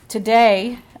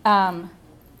Today,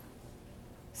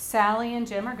 Sally and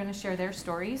Jim are going to share their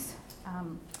stories.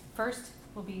 First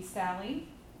will be Sally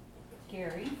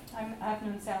Gary. I've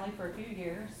known Sally for a few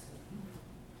years.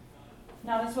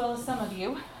 Not as well as some of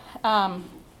you,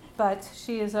 but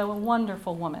she is a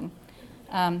wonderful woman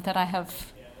that I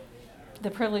have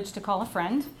the privilege to call a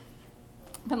friend.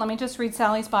 But let me just read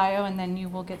Sally's bio, and then you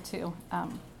will get to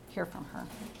hear from her.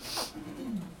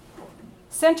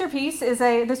 Centerpiece is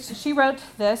she wrote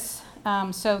this,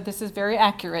 so this is very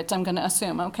accurate, I'm going to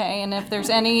assume, okay? And if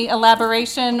there's any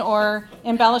elaboration or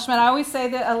embellishment, I always say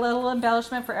that a little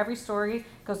embellishment for every story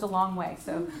goes a long way.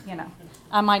 So,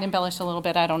 I might embellish a little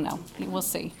bit, I don't know. We'll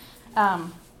see.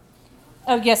 Oh,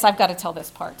 yes, I've got to tell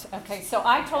this part. Okay, so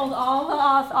I told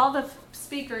all the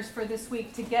speakers for this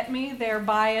week to get me their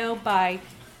bio by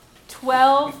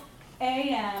 12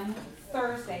 a.m.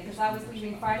 Thursday, because I was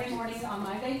leaving Friday morning on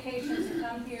my vacation to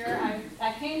come here.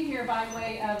 I came here by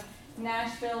way of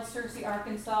Nashville, Searcy,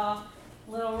 Arkansas,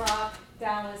 Little Rock,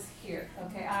 Dallas, here.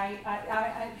 Okay,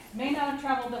 I may not have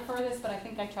traveled the furthest, but I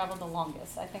think I traveled the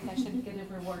longest. I think I should get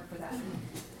a reward for that.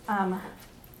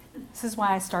 This is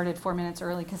why I started 4 minutes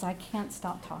early, because I can't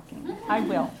stop talking. I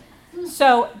will.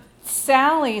 So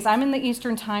Sally's, I'm in the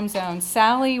Eastern time zone.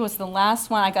 Sally was the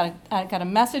last one. I got a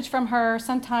message from her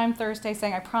sometime Thursday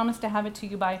saying, I promise to have it to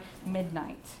you by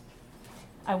midnight.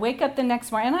 I wake up the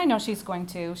next morning, and I know she's going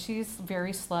to. She's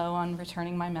very slow on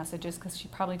returning my messages because she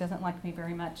probably doesn't like me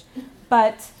very much.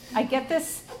 But I get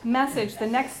this message the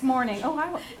next morning. Oh,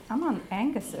 I'm on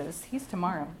Angus's. He's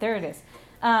tomorrow. There it is.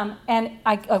 And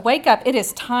I wake up. It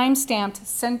is time-stamped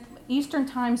Eastern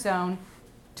time zone,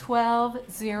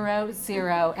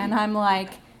 12:00, and I'm like,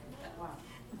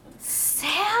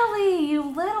 Sally, you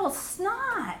little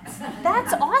snot.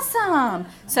 That's awesome.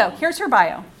 So here's her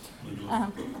bio.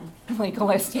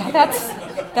 Legalist, yeah,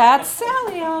 that's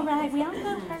Sally, all right. We all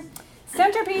know her.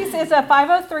 Centerpiece is a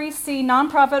 503c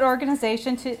nonprofit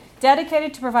organization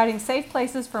dedicated to providing safe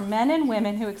places for men and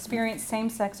women who experience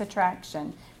same-sex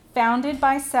attraction. Founded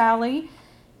by Sally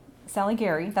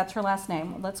Gary, that's her last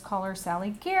name. Let's call her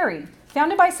Sally Gary.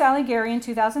 Founded by Sally Gary in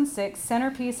 2006,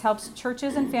 Centerpiece helps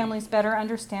churches and families better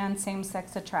understand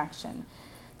same-sex attraction.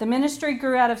 The ministry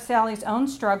grew out of Sally's own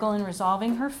struggle in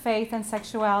resolving her faith and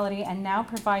sexuality and now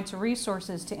provides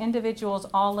resources to individuals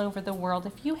all over the world.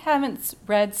 If you haven't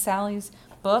read Sally's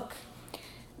book,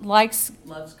 Loves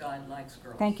God, Likes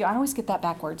Girls. Thank you. I always get that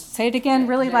backwards. Say it again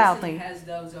really loudly. Jason has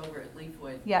those over at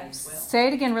Leafwood. Yes. Well. Say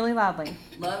it again really loudly.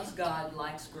 Loves God,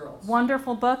 Likes Girls.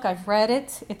 Wonderful book. I've read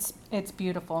it. It's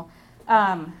beautiful.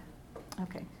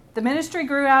 Okay. The ministry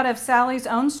grew out of Sally's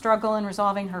own struggle in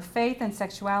resolving her faith and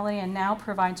sexuality and now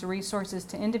provides resources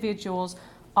to individuals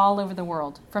all over the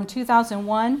world. From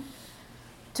 2001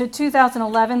 to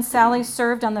 2011, Sally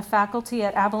served on the faculty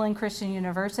at Abilene Christian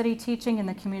University, teaching in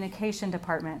the communication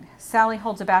department. Sally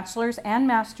holds a bachelor's and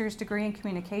master's degree in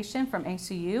communication from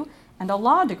ACU and a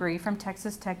law degree from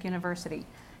Texas Tech University.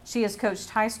 She has coached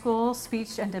high school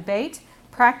speech and debate,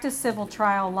 practiced civil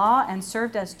trial law, and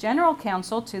served as general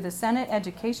counsel to the Senate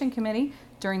Education Committee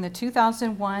during the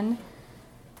 2001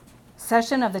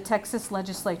 session of the Texas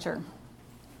legislature.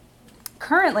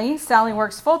 Currently, Sally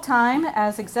works full-time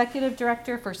as executive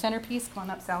director for Centerpiece. Come on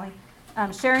up, Sally.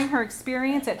 Sharing her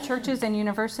experience at churches and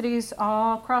universities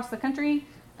all across the country.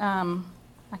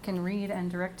 I can read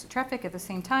and direct traffic at the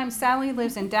same time. Sally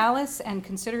lives in Dallas and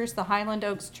considers the Highland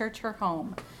Oaks Church her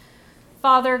home.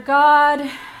 Father God,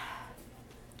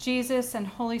 Jesus and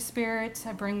Holy Spirit,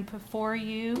 I bring before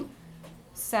you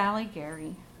Sally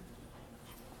Gary.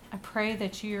 I pray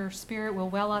that your spirit will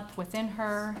well up within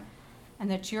her and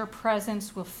that your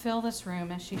presence will fill this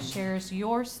room as she shares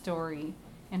your story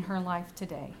in her life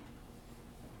today.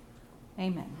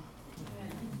 Amen.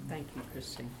 Thank you,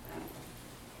 Christine.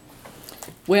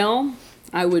 Well,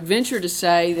 I would venture to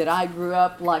say that I grew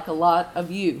up like a lot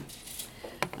of you.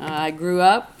 I grew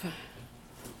up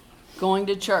going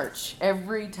to church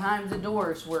every time the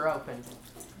doors were open.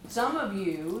 Some of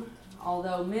you,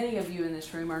 although many of you in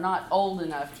this room are not old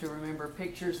enough to remember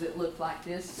pictures that look like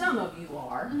this, some of you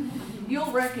are.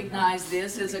 You'll recognize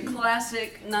this as a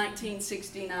classic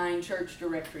 1969 church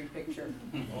directory picture.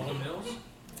 Olden Mills?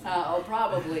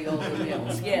 Probably Olden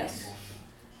Mills, yes.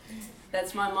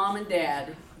 That's my mom and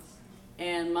dad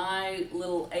and my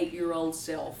little 8-year-old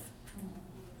self.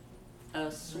 A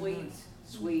sweet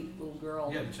little girl.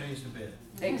 You haven't changed a bit.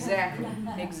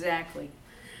 Exactly.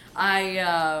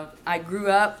 I grew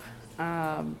up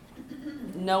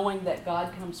knowing that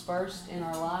God comes first in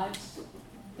our lives.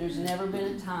 There's never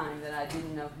been a time that I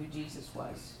didn't know who Jesus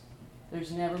was.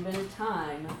 There's never been a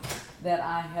time that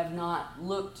I have not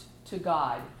looked to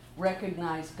God,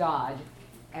 recognized God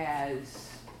as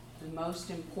the most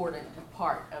important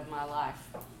part of my life.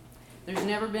 There's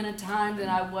never been a time that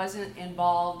I wasn't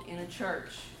involved in a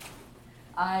church.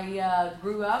 I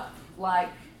grew up like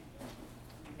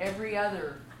every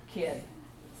other kid,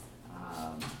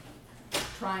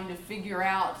 trying to figure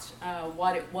out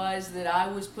what it was that I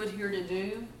was put here to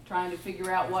do, trying to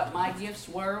figure out what my gifts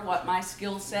were, what my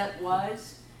skill set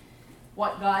was,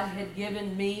 what God had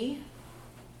given me,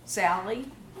 Sally,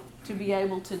 to be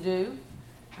able to do.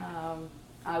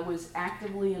 I was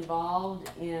actively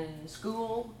involved in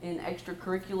school, in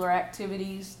extracurricular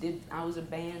activities. I was a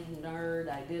band nerd.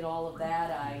 I did all of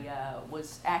that. I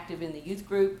was active in the youth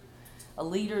group, a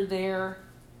leader there.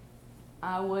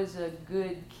 I was a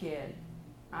good kid.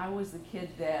 I was the kid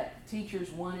that teachers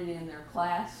wanted in their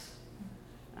class.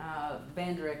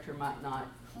 Band director might not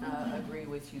agree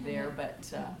with you there,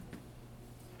 but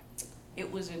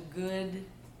it was a good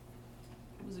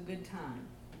time.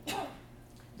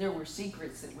 There were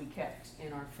secrets that we kept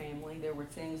in our family. There were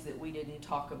things that we didn't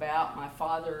talk about. My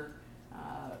father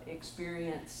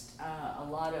experienced a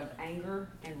lot of anger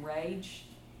and rage,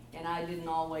 and I didn't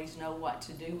always know what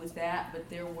to do with that, but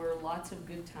there were lots of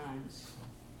good times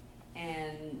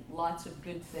and lots of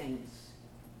good things,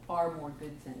 far more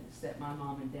good things that my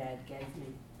mom and dad gave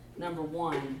me. Number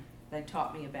one, they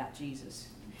taught me about Jesus.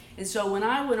 And so when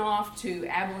I went off to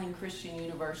Abilene Christian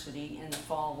University in the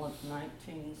fall of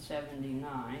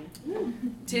 1979,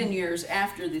 10 years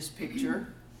after this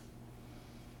picture,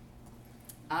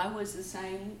 I was the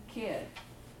same kid,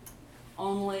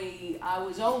 only I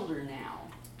was older now,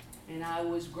 and I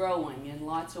was growing in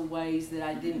lots of ways that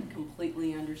I didn't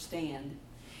completely understand.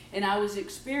 And I was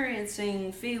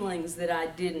experiencing feelings that I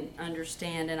didn't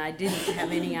understand, and I didn't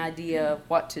have any idea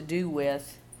what to do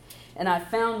with. And I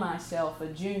found myself a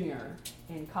junior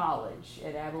in college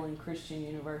at Abilene Christian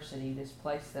University, this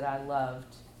place that I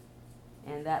loved,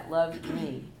 and that loved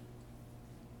me,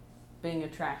 being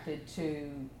attracted to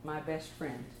my best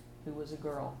friend, who was a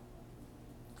girl.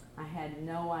 I had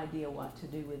no idea what to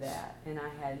do with that, and I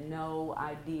had no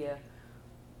idea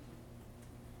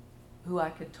who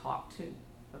I could talk to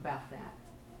about that.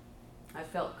 I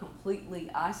felt completely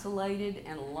isolated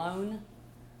and alone.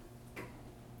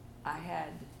 I had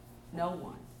no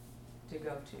one to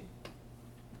go to.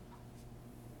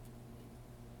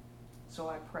 So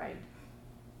I prayed.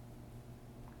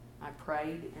 I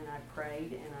prayed and I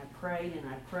prayed and I prayed and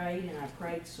I prayed and I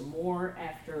prayed some more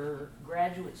after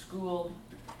graduate school,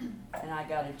 and I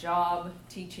got a job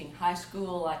teaching high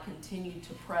school. I continued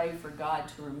to pray for God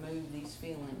to remove these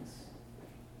feelings.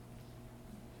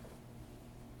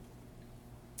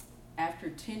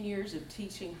 After 10 years of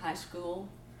teaching high school,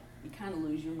 you kind of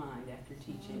lose your mind after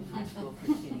teaching high school for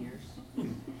 10 years.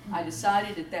 I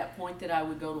decided at that point that I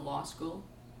would go to law school,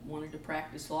 wanted to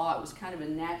practice law. It was kind of a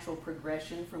natural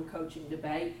progression from coaching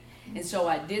debate. And so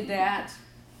I did that,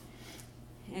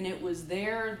 and it was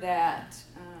there that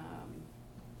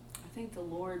I think the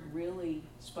Lord really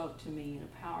spoke to me in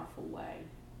a powerful way.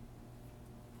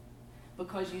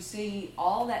 Because you see,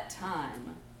 all that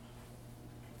time,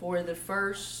 for the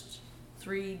first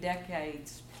 3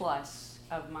 decades plus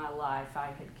of my life, I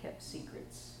had kept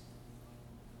secrets.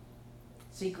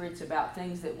 Secrets about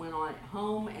things that went on at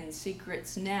home, and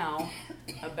secrets now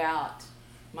about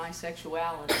my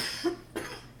sexuality,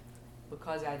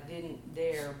 because I didn't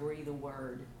dare breathe a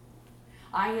word.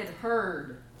 I had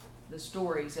heard the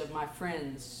stories of my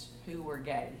friends who were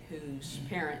gay, whose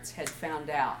parents had found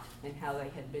out, and how they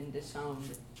had been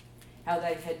disowned, how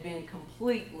they had been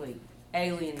completely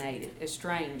alienated,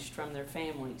 estranged from their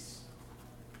families.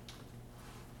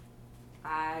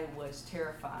 I was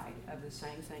terrified of the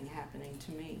same thing happening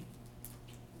to me.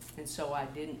 And so I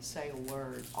didn't say a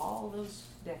word all those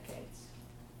decades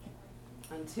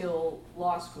until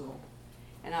law school.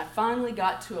 And I finally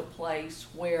got to a place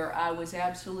where I was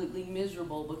absolutely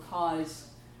miserable because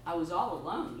I was all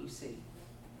alone, you see.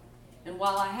 And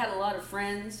while I had a lot of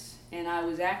friends and I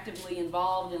was actively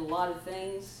involved in a lot of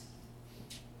things,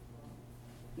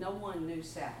 no one knew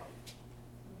Sally.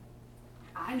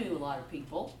 I knew a lot of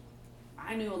people.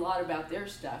 I knew a lot about their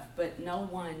stuff, but no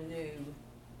one knew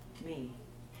me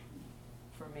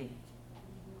for me.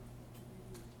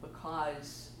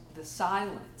 Because the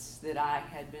silence that I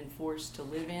had been forced to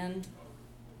live in,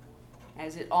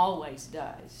 as it always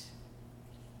does,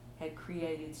 had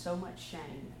created so much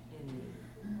shame in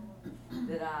me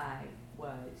that I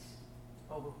was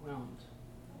overwhelmed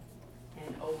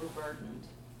and overburdened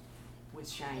with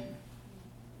shame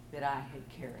that I had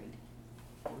carried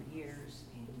for years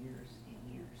and years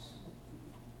and years.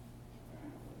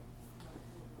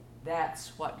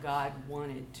 That's what God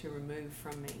wanted to remove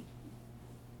from me.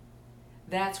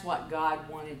 That's what God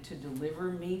wanted to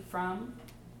deliver me from.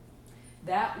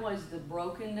 That was the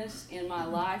brokenness in my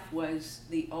life, was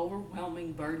the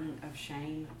overwhelming burden of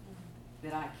shame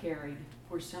that I carried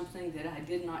for something that I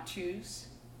did not choose,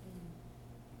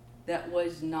 that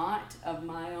was not of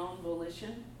my own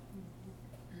volition.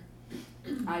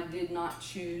 I did not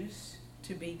choose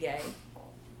to be gay.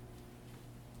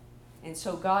 And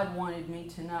so God wanted me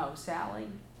to know, Sally,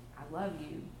 I love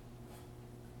you.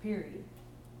 Period.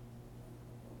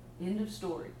 End of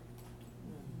story.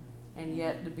 And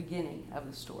yet the beginning of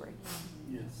the story.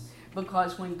 Yes.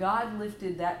 Because when God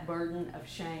lifted that burden of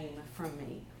shame from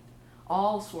me,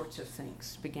 all sorts of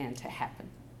things began to happen.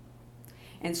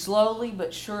 And slowly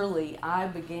but surely, I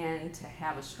began to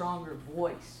have a stronger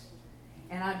voice.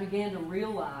 And I began to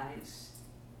realize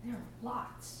there are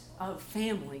lots of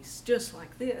families just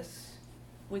like this,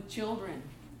 with children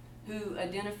who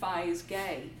identify as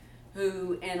gay,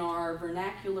 who in our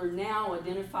vernacular now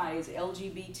identify as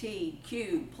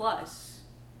LGBTQ+,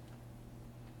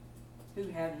 who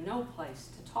have no place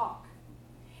to talk.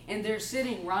 And they're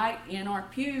sitting right in our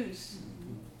pews.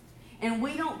 And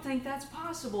we don't think that's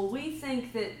possible. We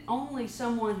think that only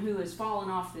someone who has fallen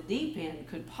off the deep end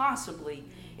could possibly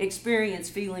experience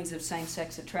feelings of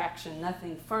same-sex attraction.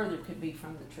 Nothing further could be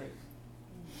from the truth.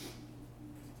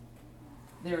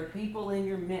 There are people in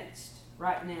your midst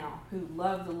right now who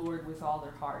love the Lord with all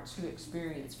their hearts, who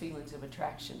experience feelings of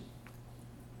attraction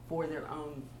for their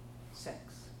own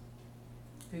sex,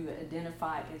 who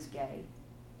identify as gay.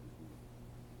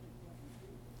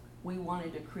 We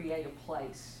wanted to create a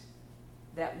place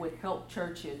that would help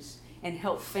churches and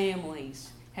help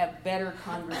families have better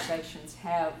conversations,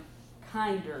 have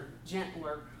kinder,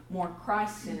 gentler, more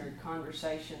Christ-centered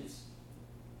conversations,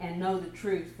 and know the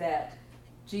truth that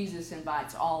Jesus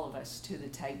invites all of us to the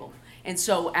table. And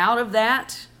so out of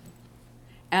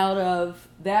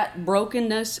that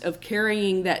brokenness of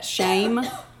carrying that shame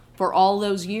for all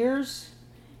those years,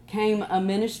 came a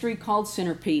ministry called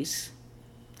Centerpiece.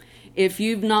 If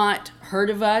you've not heard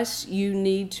of us, you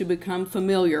need to become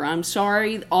familiar. I'm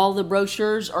sorry, all the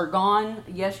brochures are gone.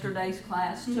 Yesterday's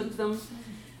class took them.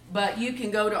 But you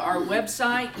can go to our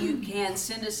website. You can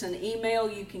send us an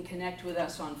email. You can connect with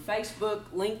us on Facebook,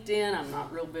 LinkedIn. I'm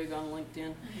not real big on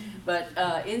LinkedIn. But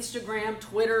Instagram,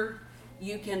 Twitter.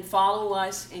 You can follow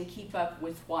us and keep up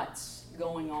with what's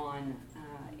going on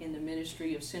in the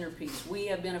ministry of Centerpiece. We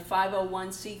have been a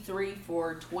 501c3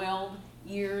 for 12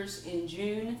 years in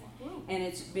June, and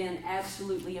it's been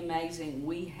absolutely amazing.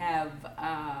 We have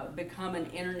become an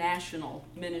international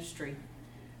ministry,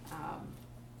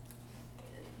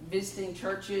 visiting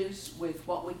churches with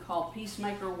what we call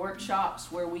peacemaker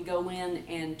workshops, where we go in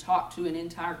and talk to an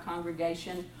entire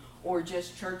congregation or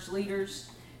just church leaders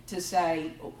to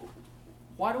say,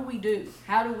 what do we do?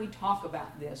 How do we talk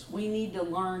about this? We need to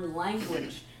learn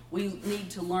language. We need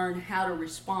to learn how to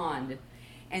respond.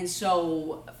 And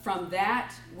so from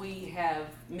that, we have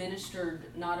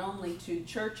ministered not only to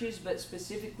churches, but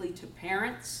specifically to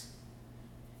parents,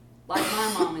 like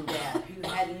my mom and dad, who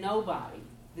had nobody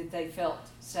that they felt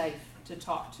safe to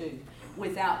talk to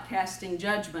without casting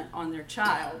judgment on their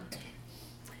child.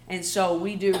 And so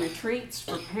we do retreats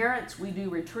for parents. We do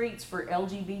retreats for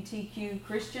LGBTQ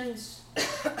Christians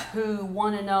who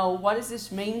want to know, what does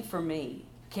this mean for me?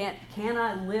 Can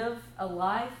I live a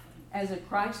life as a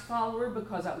Christ follower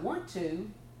because I want to,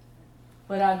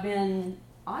 but I've been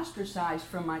ostracized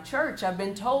from my church. I've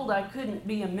been told I couldn't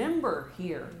be a member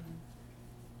here.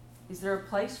 Is there a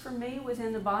place for me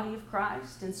within the body of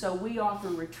Christ? And so we offer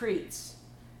retreats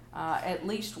at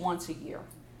least once a year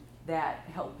that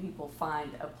help people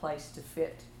find a place to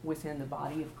fit within the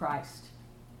body of Christ.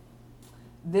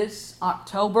 This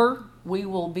October, we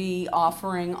will be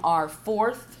offering our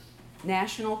 4th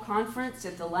national conference.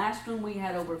 At the last one, we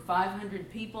had over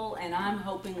 500 people, and I'm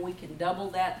hoping we can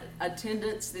double that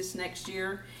attendance this next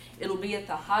year. It'll be at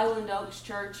the Highland Oaks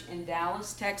Church in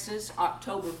Dallas, Texas,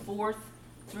 October 4th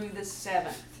through the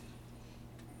 7th.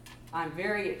 I'm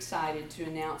very excited to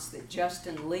announce that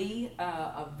Justin Lee,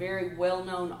 a very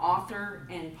well-known author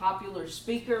and popular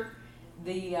speaker,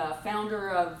 the founder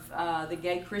of the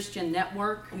Gay Christian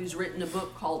Network, who's written a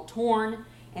book called Torn,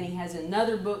 and he has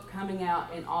another book coming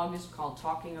out in August called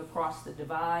Talking Across the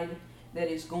Divide, that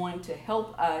is going to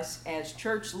help us as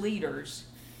church leaders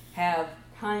have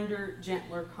kinder,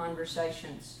 gentler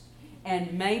conversations.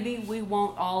 And maybe we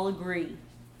won't all agree,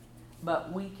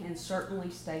 but we can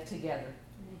certainly stay together.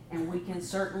 And we can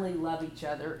certainly love each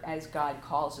other as God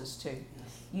calls us to.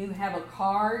 You have a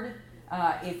card.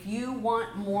 If you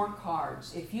want more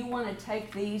cards, if you want to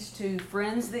take these to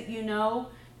friends that you know,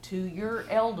 to your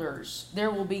elders, there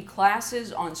will be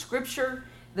classes on Scripture.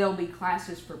 There'll be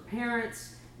classes for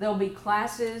parents. There'll be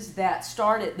classes that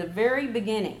start at the very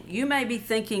beginning. You may be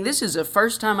thinking, this is the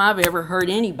first time I've ever heard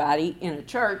anybody in a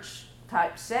church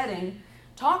type setting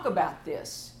talk about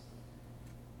this.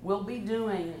 We'll be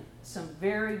doing some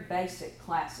very basic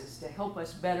classes to help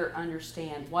us better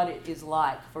understand what it is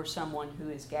like for someone who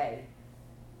is gay,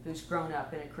 who's grown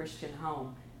up in a Christian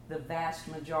home. The vast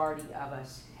majority of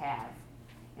us have.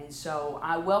 And so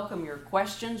I welcome your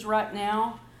questions right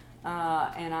now,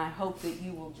 and I hope that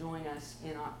you will join us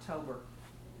in October.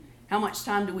 How much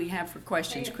time do we have for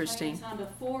questions, Christine?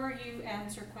 Before you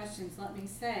answer questions, let me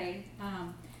say,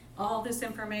 all this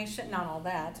information, not all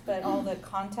that, but all the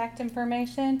contact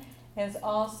information is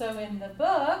also in the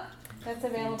book that's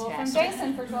available from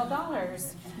Jason for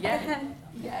 $12. Yay.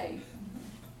 Yay.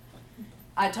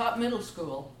 I taught middle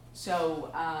school,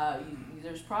 so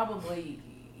there's probably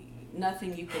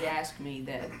nothing you could ask me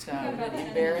that would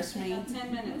embarrass me. 10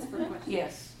 minutes for questions.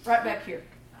 Yes, right back here.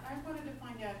 I wanted to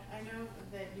find out, I know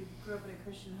that you grew up in a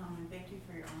Christian home, and thank you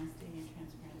for your honesty and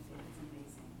transparency. It's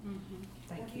amazing. Mm-hmm.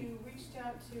 Thank you. Have you reached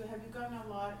out to, have you gotten a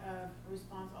lot of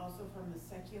response also from the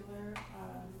secular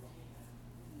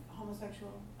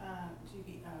homosexual,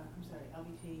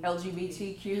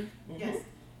 LGBTQ? Mm-hmm. Yes,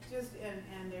 just,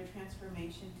 and their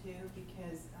transformation too,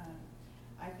 because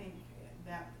I think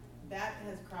that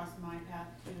has crossed my path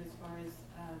too, as far as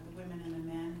the women and the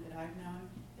men that I've known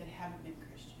that haven't been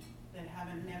Christian, that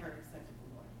haven't never accepted the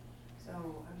Lord. So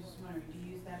I was just wondering, do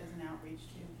you use that as an outreach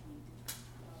too?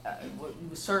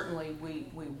 Certainly we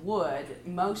would.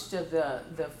 Most of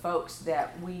the folks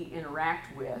that we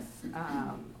interact with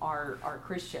are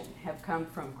Christian, have come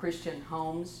from Christian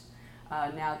homes.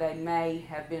 Now they may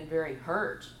have been very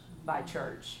hurt by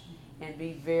church and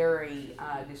be very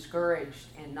discouraged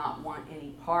and not want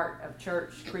any part of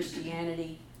church,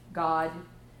 Christianity, God.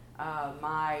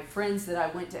 My friends that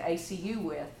I went to ACU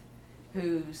with,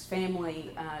 whose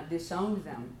family disowned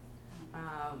them,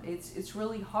 it's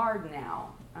really hard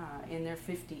now in their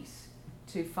 50s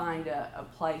to find a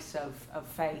place of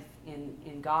faith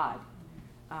in God.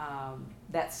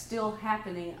 That's still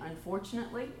happening,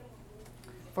 unfortunately,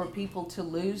 for people to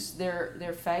lose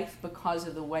their faith because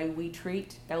of the way we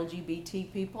treat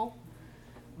LGBT people.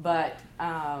 But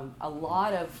a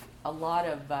lot of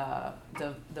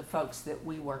the folks that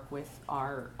we work with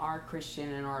are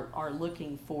Christian and are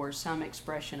looking for some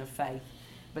expression of faith.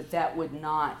 But that would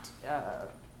not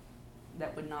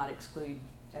exclude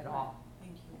at all.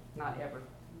 Thank you. Not ever.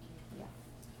 Yeah.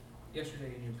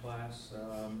 Yesterday in your class,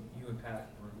 you and Pat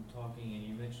were talking, and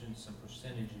you mentioned some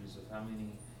percentages of how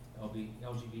many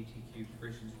LGBTQ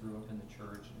Christians grew up in the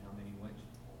church and how many went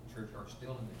to church are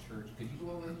still in the church. Could you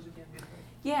go over those again?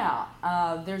 Yeah,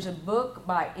 there's a book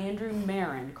by Andrew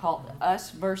Marin called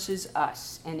Us Versus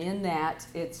Us, and in that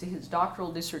it's his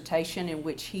doctoral dissertation in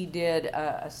which he did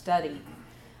a study.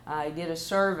 He did a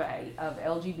survey of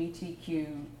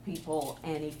LGBTQ people,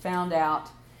 and he found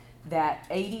out that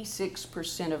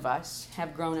 86% of us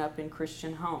have grown up in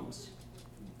Christian homes.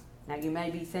 Now you may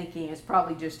be thinking it's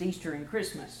probably just Easter and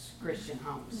Christmas Christian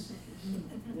homes.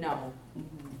 No.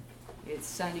 It's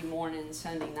Sunday morning,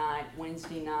 Sunday night,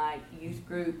 Wednesday night, youth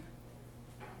group.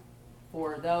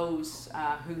 For those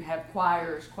who have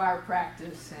choirs, choir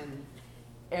practice, and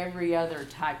every other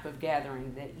type of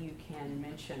gathering that you can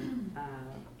mention.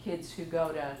 Kids who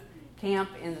go to camp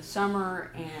in the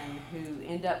summer and who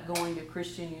end up going to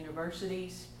Christian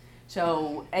universities.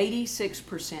 So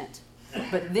 86%.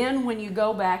 But then when you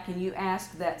go back and you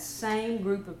ask that same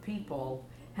group of people,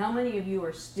 how many of you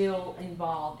are still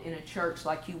involved in a church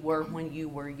like you were when you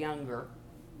were younger?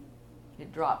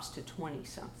 It drops to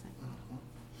 20-something.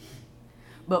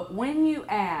 But when you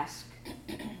ask,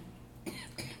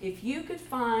 if you could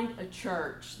find a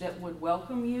church that would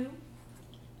welcome you,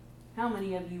 how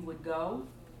many of you would go?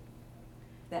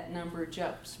 That number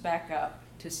jumps back up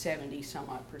to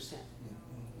 70-some-odd%.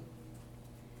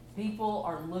 People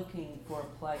are looking for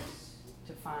a place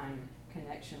to find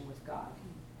connection with God,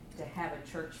 to have a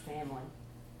church family.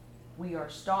 We are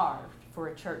starved for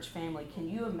a church family. Can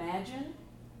you imagine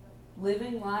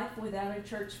living life without a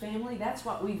church family? That's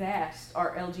what we've asked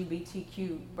our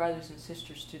LGBTQ brothers and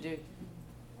sisters to do,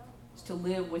 is to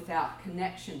live without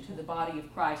connection to the body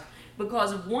of Christ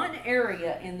because of one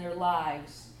area in their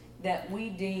lives that we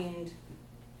deemed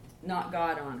not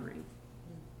God-honoring.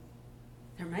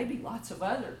 There may be lots of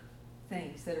other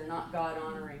things that are not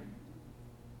God-honoring.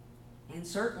 And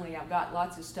certainly I've got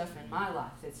lots of stuff in my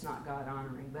life that's not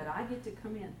God-honoring, but I get to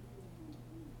come in.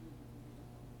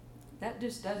 That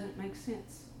just doesn't make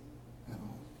sense.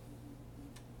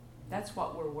 That's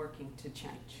what we're working to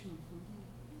change.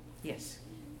 Yes?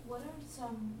 What are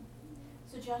some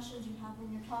suggestions you have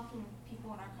when you're talking to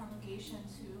people in our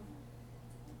congregations who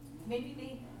maybe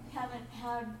they haven't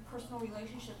had personal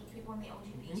relationships with people in the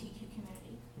LGBTQ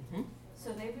community. Mhm.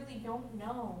 So they really don't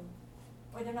know,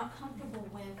 or they're not comfortable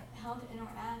with how to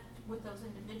interact with those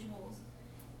individuals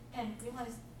and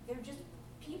realize they're just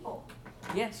people.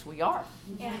 Yes, we are.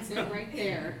 And, So right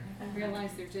there,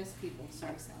 realize they're just people.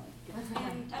 Sorry, Sally.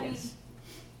 and I mean, Yes.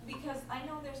 because I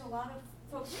know there's a lot of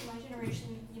folks in my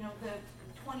generation, you know, the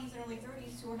 20s and early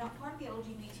 30s who are not part of the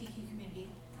LGBTQ community,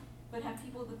 but have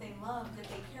people that they love, that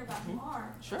they care about who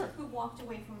are, Sure. who walked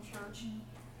away from church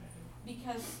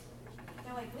because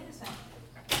they're like, wait a second,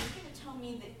 you're going to tell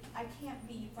me that I can't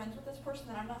be friends with this person,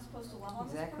 that I'm not supposed to love on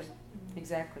Exactly. this person?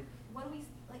 Exactly. What do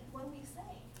we say?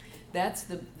 That's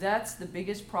the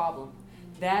biggest problem.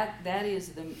 That is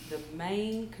the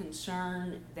main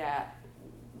concern that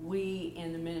we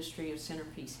in the ministry of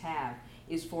Centerpiece have,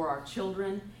 is for our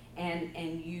children.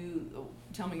 And you,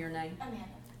 tell me your name.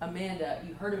 Amanda,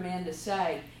 you heard Amanda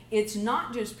say, it's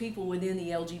not just people within the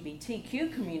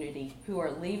LGBTQ community who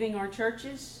are leaving our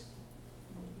churches,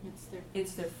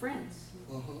 it's their friends.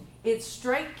 Mm-hmm. It's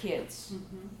straight kids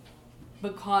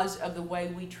because of the way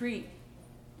we treat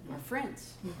our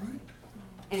friends. Right.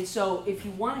 And so if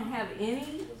you want to have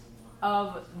any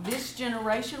of this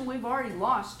generation, we've already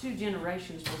lost 2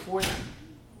 generations before them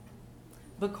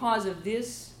because of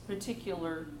this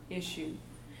particular issue.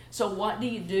 So what do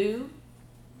you do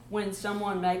when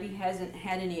someone maybe hasn't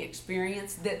had any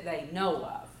experience that they know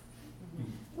of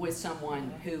with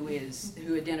someone who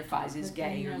identifies as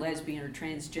gay or lesbian or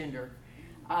transgender?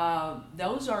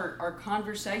 Those are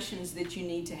conversations that you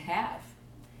need to have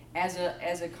as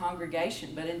a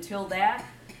congregation. But until that,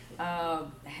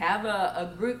 have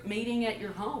a group meeting at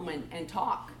your home and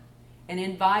talk, and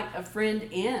invite a friend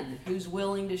in who's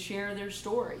willing to share their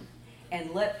story,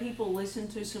 and let people listen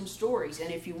to some stories.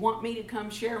 And if you want me to come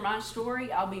share my story,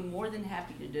 I'll be more than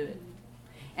happy to do it.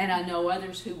 And I know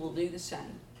others who will do the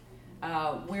same.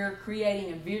 We're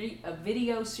creating a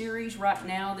video series right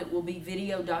now that will be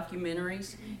video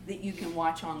documentaries that you can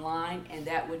watch online, and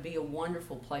that would be a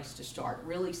wonderful place to start.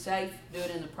 Really safe, do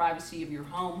it in the privacy of your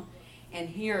home, and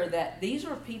hear that these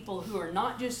are people who are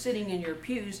not just sitting in your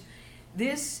pews.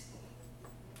 This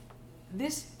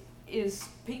is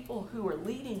people who are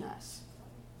leading us.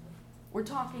 We're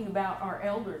talking about our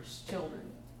elders' children.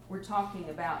 We're talking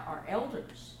about our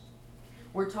elders.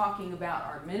 We're talking about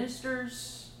our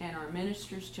ministers and our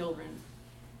ministers' children.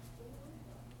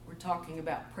 We're talking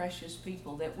about precious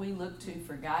people that we look to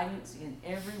for guidance in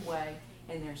every way,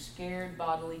 and they're scared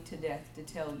bodily to death to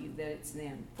tell you that it's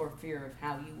them for fear of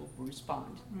how you will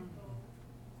respond.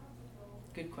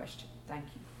 Good question. Thank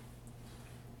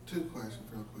you. 2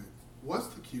 questions real quick. What's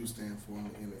the Q stand for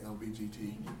in the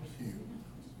LGBTQ?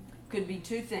 Could be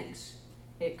 2 things.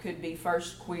 It could be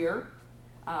first queer,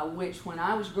 which when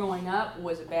I was growing up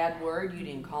was a bad word. You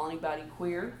didn't call anybody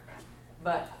queer.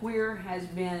 But queer has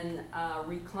been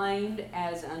reclaimed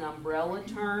as an umbrella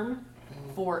term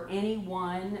for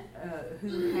anyone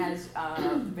who has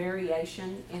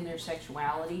variation in their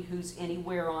sexuality, who's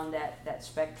anywhere on that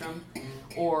spectrum,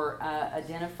 or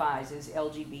identifies as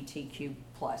LGBTQ+.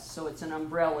 So it's an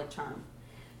umbrella term.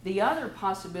 The other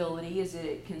possibility is that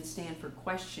it can stand for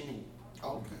questioning.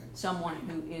 Okay. Someone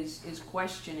who is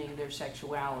questioning their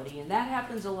sexuality. And that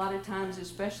happens a lot of times,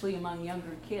 especially among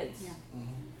younger kids.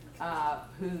 Yeah.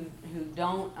 Who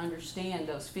don't understand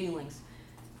those feelings.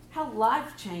 How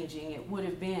life-changing it would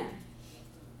have been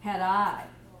had I,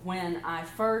 when I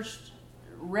first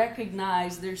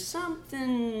recognized there's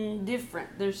something different,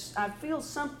 I feel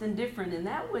something different, and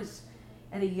that was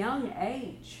at a young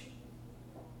age.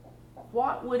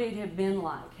 What would it have been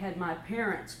like had my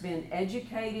parents been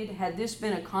educated, had this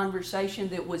been a conversation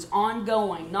that was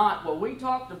ongoing, not, well, we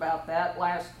talked about that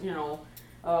last,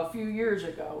 a few years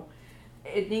ago.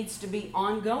 It needs to be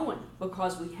ongoing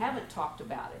because we haven't talked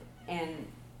about it. And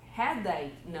had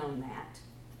they known that,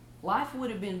 life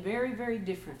would have been very, very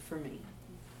different for me.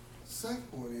 Second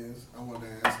one is, I want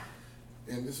to ask,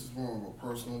 and this is more of a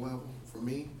personal level for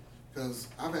me, because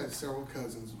I've had several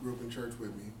cousins who grew up in church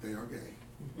with me. They are gay,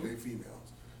 gay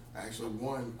females. Actually,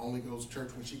 one only goes to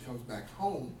church when she comes back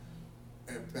home,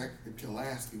 back to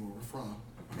Pulaski, where we're from,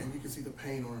 and you can see the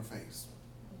pain on her face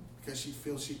because she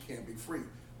feels she can't be free.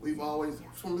 We've always,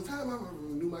 from the time I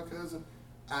knew my cousin,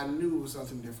 I knew it was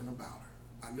something different about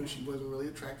her. I knew she wasn't really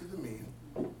attracted to men.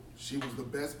 She was the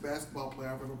best basketball player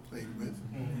I've ever played with.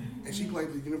 And she played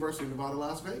at the University of Nevada,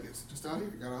 Las Vegas, just out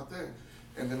here, got out there.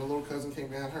 And then a little cousin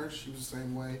came down her, she was the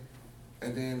same way.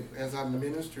 And then as I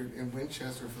ministered in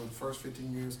Winchester for the first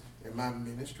 15 years in my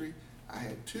ministry, I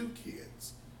had 2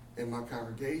 kids in my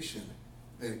congregation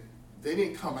that they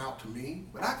didn't come out to me,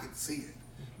 but I could see it.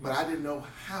 But I didn't know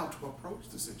how to approach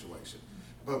the situation.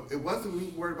 But it wasn't me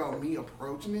worried about me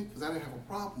approaching it, because I didn't have a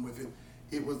problem with it.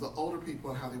 It was the older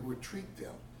people and how they would treat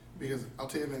them. Because I'll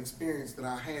tell you an experience that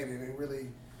I had, and it really,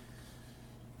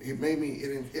 it made me,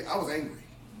 I was angry.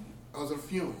 I was at a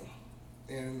funeral,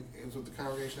 and it was with the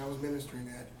congregation I was ministering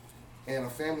at, and a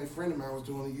family friend of mine was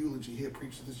doing a eulogy. He had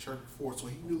preached at this church before, so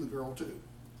he knew the girl too.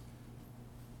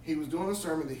 He was doing a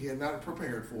sermon that he had not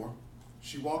prepared for.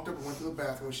 She walked up and went to the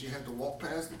bathroom. She had to walk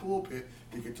past the pulpit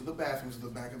to get to the bathrooms at the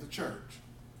back of the church.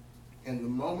 And the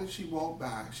moment she walked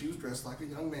by, she was dressed like a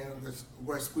young man,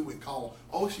 what we would call,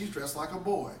 oh, she's dressed like a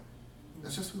boy.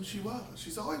 That's just who she was.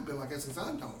 She's always been like that since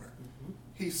I've known her.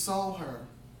 He saw her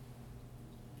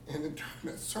and then turned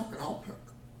that sermon on her.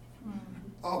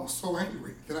 I was so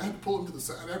angry that I had to pull him to the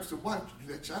side. I said, why did you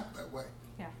do that child that way?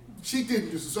 Yeah. She didn't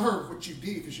deserve what you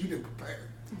did because you didn't prepare.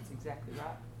 That's exactly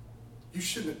right. You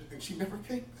shouldn't have, and she never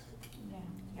came back.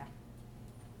 Yeah.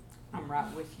 I'm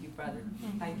right with you, brother.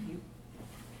 Thank you.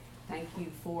 Thank you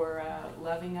for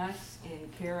loving us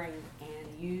and caring,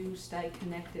 and you stay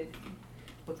connected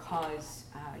because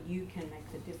you can make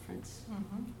the difference.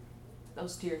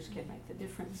 Those tears can make the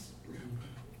difference.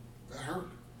 That hurt.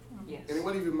 Yes. And it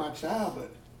wasn't even my child,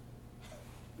 but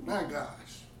my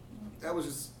gosh. That was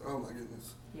just, oh my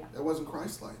goodness. Yeah. That wasn't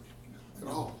Christ-like at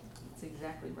all. That's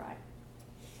exactly right.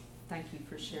 Thank you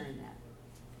for sharing that.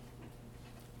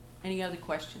 Any other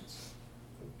questions?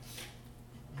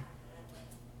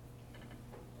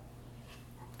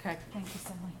 Okay, Thank you,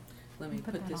 Sally. let me Put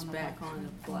put that this on the back black. on the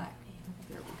black.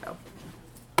 There we go.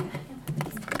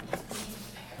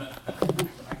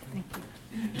 Thank you.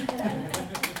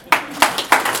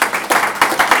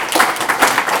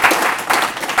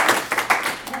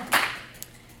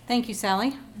 Thank you,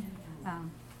 Sally.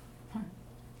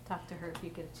 Talk to her if you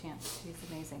get a chance. She's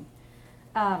amazing.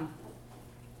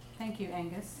 Thank you,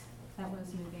 Angus. That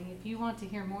was moving. If you want to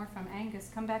hear more from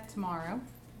Angus, come back tomorrow.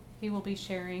 He will be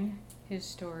sharing his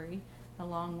story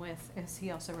along with, as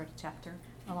he also wrote a chapter,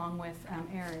 along with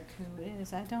Eric, who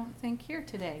is, I don't think, here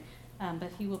today.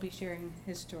 But he will be sharing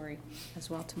his story as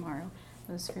well tomorrow.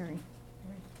 It was very,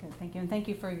 very good. Thank you. And thank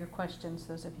you for your questions,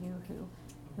 those of you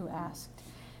who asked.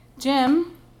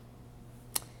 Jim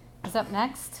is up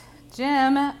next.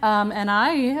 Jim and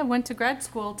I went to grad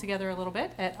school together a little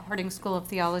bit at Harding School of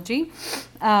Theology.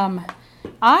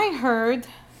 I heard,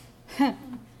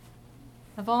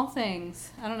 of all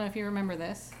things, I don't know if you remember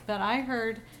this, but I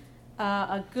heard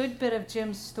a good bit of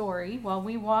Jim's story while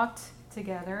we walked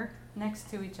together next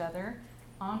to each other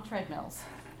on treadmills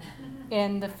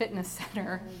in the fitness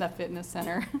center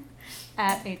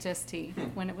at HST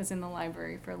when it was in the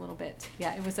library for a little bit.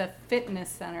 Yeah, it was a fitness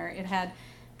center. It had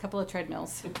a couple of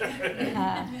treadmills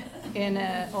in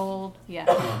an old,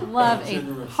 love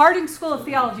a Harding School of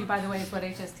Theology, by the way, is what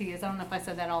HST is. I don't know if I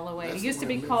said that all the way. It used to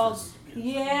be called,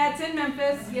 it's in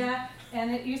Memphis, and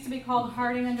it used to be called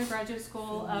Harding Undergraduate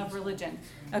School of Religion.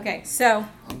 Okay, so,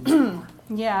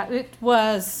 it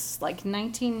was like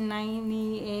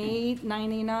 1998,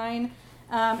 99.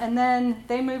 And then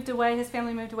they moved away, his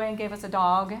family moved away and gave us a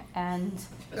dog, and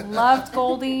loved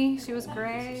Goldie. She was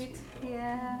great.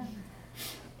 Yeah.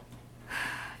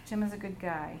 Jim is a good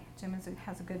guy. Jim has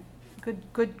a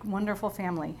good, wonderful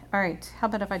family. All right, how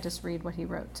about if I just read what he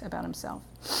wrote about himself?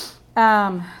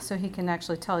 So he can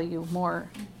actually tell you more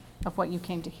of what you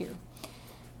came to hear.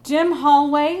 Jim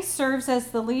Hallway serves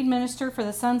as the lead minister for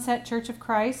the Sunset Church of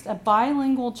Christ, a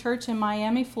bilingual church in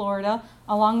Miami, Florida,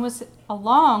 along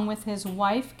with his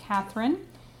wife, Catherine.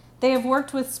 They have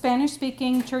worked with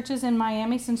Spanish-speaking churches in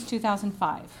Miami since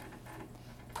 2005.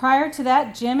 Prior to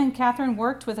that, Jim and Catherine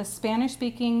worked with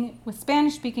Spanish-speaking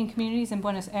communities in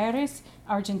Buenos Aires,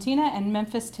 Argentina, and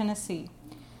Memphis, Tennessee.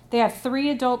 They have 3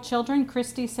 adult children,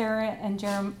 Christy, Sarah, and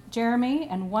Jeremy,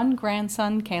 and 1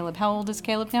 grandson, Caleb. How old is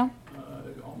Caleb now?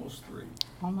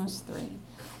 Almost 3.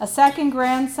 A second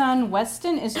grandson,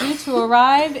 Weston, is due to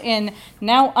arrive in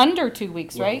now under 2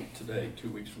 weeks, right? Today, 2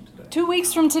 weeks from today. 2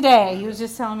 weeks from today. He was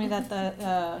just telling me that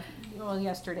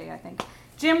yesterday, I think.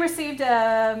 Jim received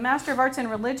a Master of Arts in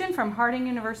Religion from Harding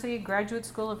University Graduate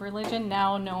School of Religion,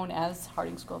 now known as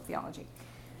Harding School of Theology,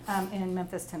 in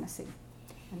Memphis, Tennessee.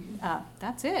 And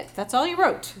that's it. That's all he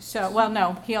wrote. So, well,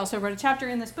 no, he also wrote a chapter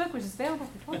in this book, which is available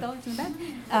for $12 in the back.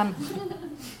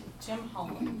 Jim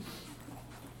Hallway.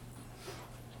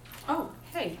 Oh,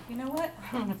 hey, you know what?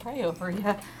 I'm going to pray over you,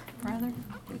 brother.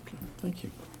 Thank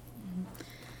you.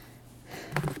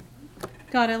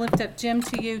 God, I lift up Jim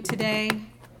to you today.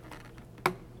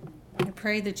 I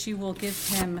pray that you will give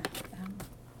him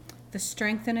the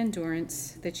strength and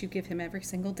endurance that you give him every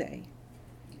single day.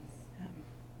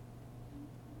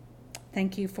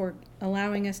 Thank you for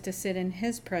allowing us to sit in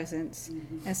his presence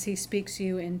Mhm. as he speaks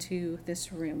you into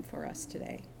this room for us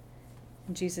today.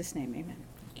 In Jesus' name, amen.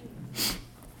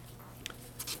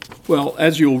 Well,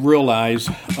 as you'll realize,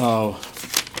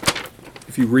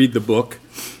 if you read the book,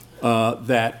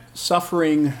 that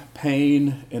suffering,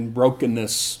 pain, and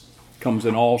brokenness comes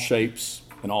in all shapes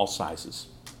and all sizes,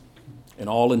 in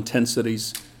all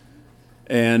intensities.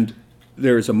 And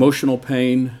there is emotional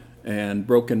pain and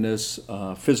brokenness,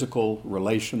 physical,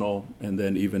 relational, and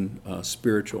then even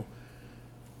spiritual.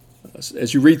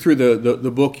 As you read through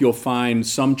the book, you'll find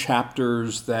some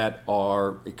chapters that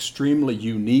are extremely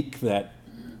unique that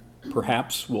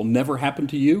perhaps will never happen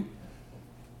to you.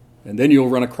 And then you'll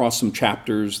run across some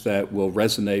chapters that will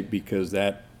resonate because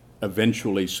that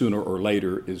eventually, sooner or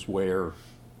later, is where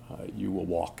you will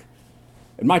walk.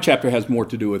 And my chapter has more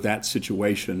to do with that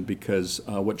situation because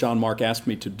what John Mark asked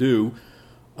me to do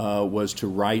was to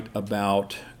write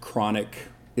about chronic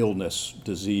illness,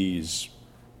 disease,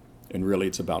 and really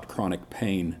it's about chronic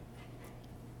pain.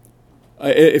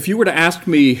 If you were to ask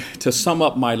me to sum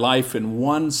up my life in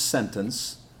one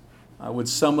sentence, I would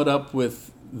sum it up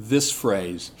with this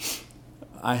phrase: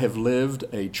 I have lived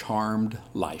a charmed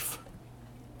life.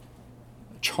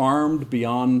 Charmed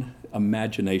beyond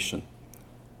imagination.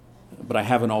 But I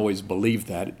haven't always believed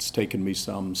that. It's taken me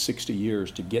some 60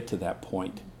 years to get to that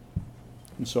point.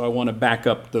 And so I want to back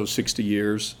up those 60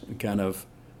 years and kind of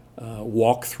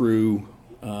walk through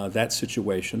that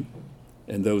situation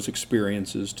and those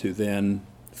experiences to then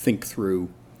think through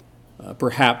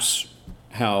perhaps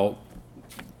how,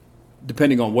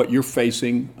 depending on what you're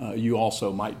facing, you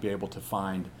also might be able to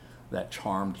find that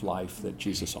charmed life that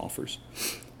Jesus offers.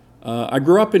 I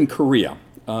grew up in Korea.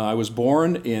 I was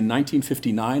born in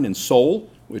 1959 in Seoul,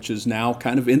 which is now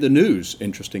kind of in the news,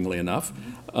 interestingly enough.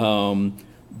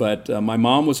 But my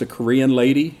mom was a Korean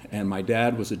lady, and my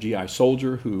dad was a GI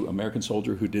soldier, American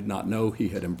soldier, who did not know he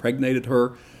had impregnated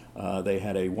her. They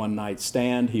had a one-night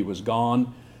stand. He was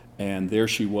gone, and there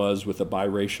she was with a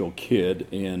biracial kid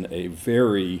in a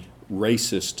very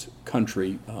racist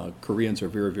country. Koreans are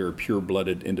very, very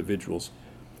pure-blooded individuals.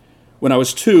 When I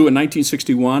was 2, in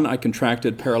 1961, I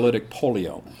contracted paralytic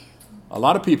polio. A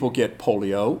lot of people get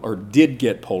polio, or did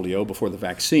get polio before the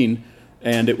vaccine,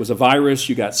 and it was a virus.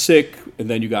 You got sick, and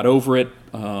then you got over it.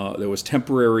 There was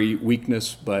temporary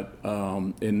weakness, but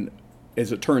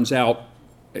as it turns out,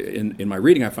 in my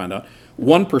reading I found out,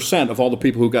 1% of all the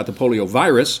people who got the polio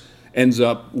virus ended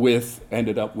up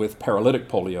with paralytic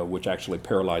polio, which actually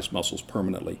paralyzed muscles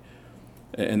permanently,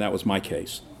 and that was my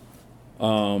case.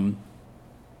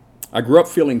 I grew up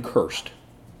feeling cursed.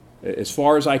 As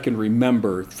far as I can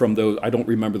remember from those, I don't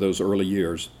remember those early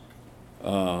years.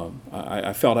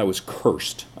 I felt I was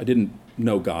cursed. I didn't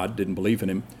know God, didn't believe in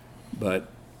him, but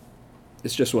it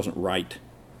just wasn't right.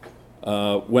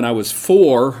 When I was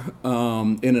 4,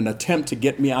 in an attempt to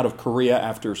get me out of Korea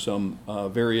after some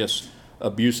various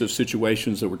abusive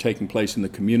situations that were taking place in the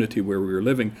community where we were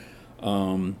living,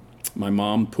 my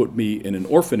mom put me in an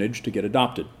orphanage to get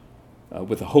adopted,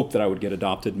 with the hope that I would get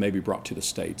adopted, maybe brought to the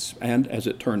States. And as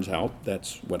it turns out,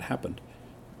 that's what happened.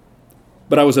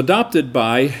 But I was adopted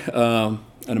by an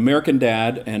American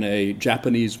dad and a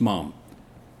Japanese mom.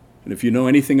 And if you know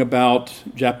anything about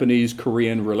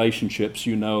Japanese-Korean relationships,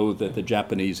 you know that the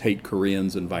Japanese hate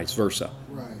Koreans and vice versa.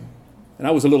 Right. And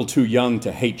I was a little too young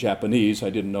to hate Japanese. I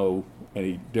didn't know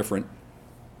any different.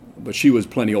 But she was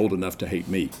plenty old enough to hate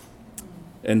me.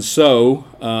 And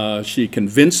so she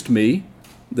convinced me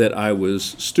that I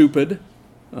was stupid,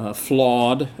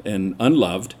 flawed, and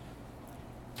unloved.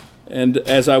 And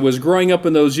as I was growing up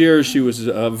in those years, she was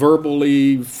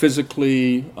verbally,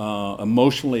 physically,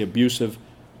 emotionally abusive.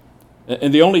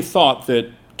 And the only thought that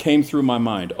came through my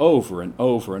mind over and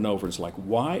over and over is like,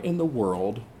 why in the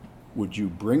world would you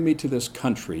bring me to this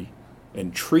country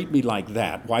and treat me like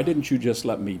that? Why didn't you just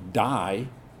let me die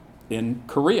in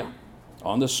Korea,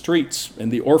 on the streets, in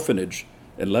the orphanage,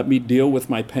 and let me deal with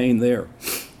my pain there?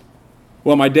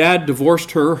 Well, my dad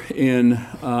divorced her when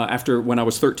I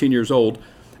was 13 years old,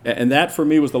 and that for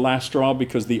me was the last straw,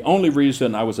 because the only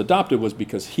reason I was adopted was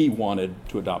because he wanted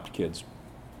to adopt kids.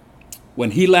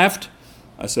 When he left,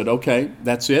 I said, okay,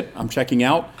 that's it, I'm checking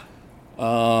out.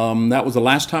 That was the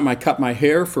last time I cut my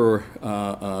hair for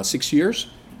 6 years.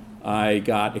 I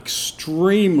got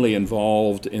extremely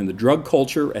involved in the drug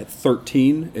culture at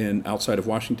 13 outside of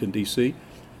Washington, D.C.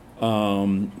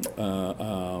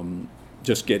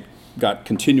 Got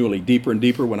continually deeper and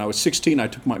deeper. When I was 16, I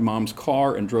took my mom's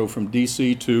car and drove from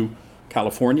D.C. to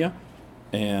California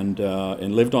and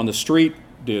lived on the street,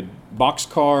 did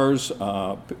boxcars,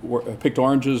 picked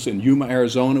oranges in Yuma,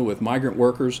 Arizona with migrant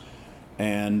workers,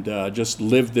 and just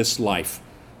lived this life.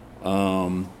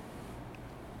 Hair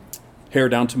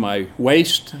down to my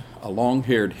waist, a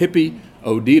long-haired hippie,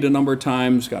 OD'd a number of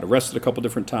times, got arrested a couple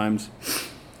different times.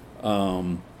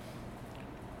 And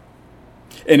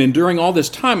during all this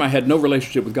time, I had no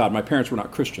relationship with God. My parents were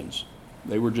not Christians.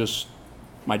 They were just,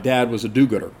 my dad was a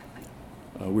do-gooder.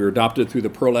 We were adopted through the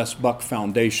Pearl S. Buck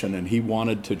Foundation, and he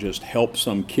wanted to just help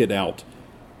some kid out.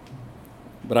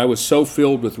 But I was so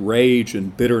filled with rage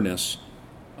and bitterness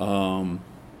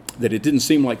that it didn't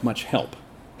seem like much help.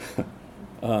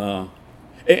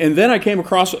 And then I came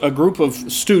across a group of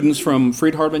students from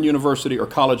Freed-Hardeman University, or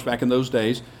college back in those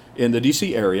days, in the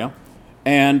D.C. area,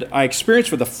 and I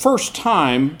experienced for the first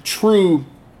time true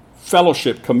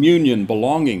fellowship, communion,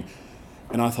 belonging.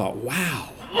 And I thought, wow,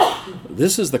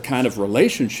 this is the kind of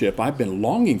relationship I've been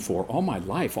longing for all my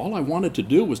life. All I wanted to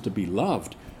do was to be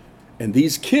loved. And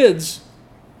these kids,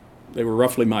 they were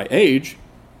roughly my age,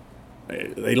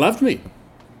 they loved me.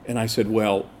 And I said,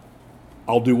 well,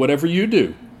 I'll do whatever you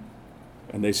do.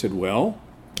 And they said, well,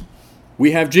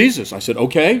 we have Jesus. I said,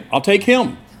 okay, I'll take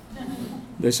him.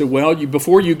 They said, well,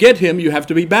 before you get him, you have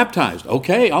to be baptized.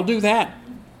 Okay, I'll do that.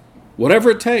 Whatever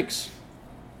it takes.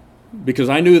 Because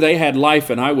I knew they had life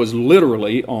and I was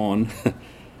literally on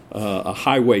a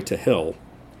highway to hell.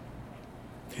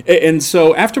 And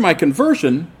so after my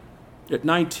conversion at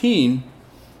 19,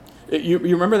 you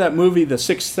remember that movie, The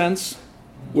Sixth Sense?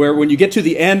 Where when you get to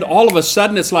the end, all of a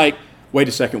sudden it's like, wait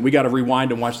a second, we got to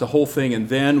rewind and watch the whole thing, and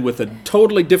then with a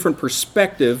totally different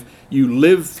perspective, you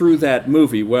live through that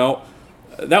movie. Well,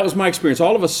 that was my experience.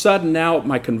 All of a sudden now,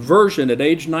 my conversion at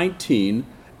age 19,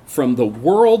 from the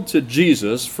world to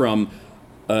Jesus, from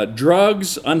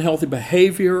drugs, unhealthy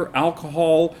behavior,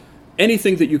 alcohol,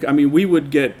 anything that we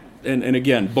would get, and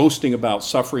again, boasting about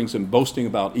sufferings and boasting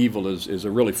about evil is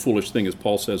a really foolish thing, as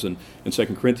Paul says in 2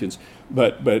 Corinthians.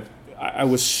 But I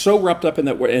was so wrapped up in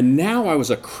that word, and now I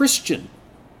was a Christian.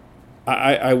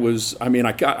 I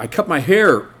cut my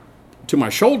hair to my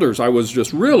shoulders. I was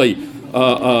just really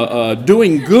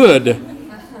doing good.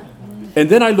 And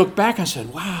then I looked back, I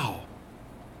said, wow,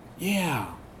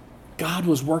 yeah, God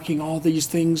was working all these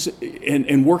things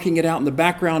and working it out in the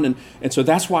background. And so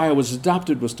that's why I was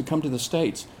adopted, was to come to the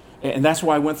States. And that's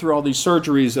why I went through all these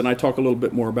surgeries, and I talk a little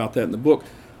bit more about that in the book.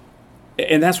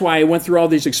 And that's why I went through all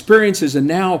these experiences, and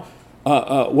now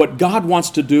what God wants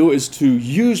to do is to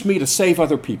use me to save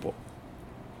other people.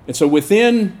 And so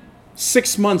within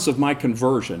 6 months of my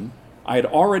conversion, I had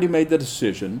already made the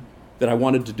decision that I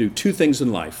wanted to do two things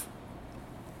in life.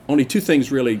 Only two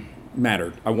things really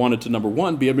mattered. I wanted to, number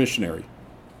one, be a missionary.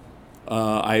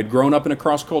 I had grown up in a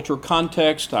cross-cultural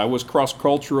context. I was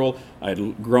cross-cultural. I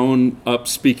had grown up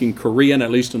speaking Korean, at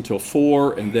least until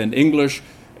 4, and then English,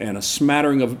 and a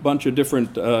smattering of a bunch of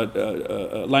different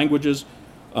languages.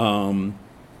 And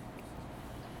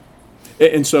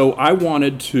so I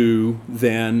wanted to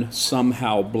then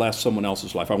somehow bless someone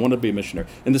else's life. I wanted to be a missionary.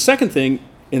 And the second thing,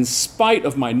 in spite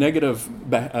of my negative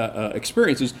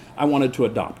experiences, I wanted to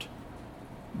adopt.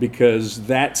 Because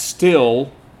that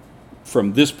still,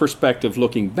 from this perspective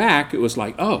looking back, it was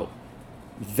like, oh,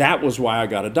 that was why I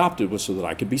got adopted, was so that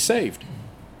I could be saved.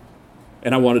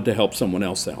 And I wanted to help someone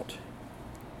else out.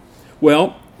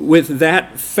 Well, with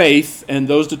that faith and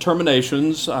those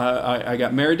determinations, I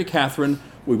got married to Catherine.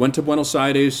 We went to Buenos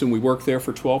Aires and we worked there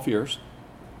for 12 years.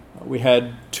 We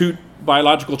had 2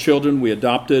 biological children. We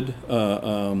adopted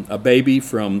a baby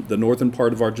from the northern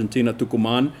part of Argentina,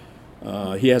 Tucumán.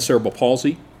 He has cerebral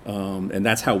palsy, and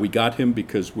that's how we got him,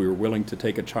 because we were willing to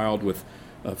take a child with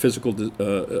physical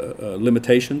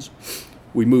limitations.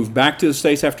 We moved back to the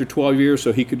States after 12 years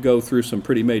so he could go through some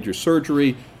pretty major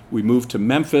surgery. We moved to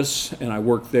Memphis, and I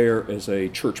worked there as a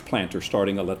church planter,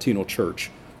 starting a Latino church.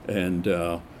 And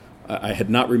I had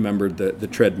not remembered the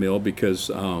treadmill, because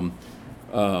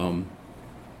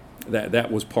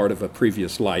that was part of a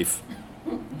previous life.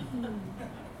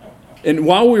 And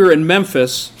while we were in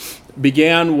Memphis,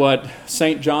 began what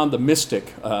St. John the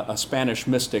Mystic, a Spanish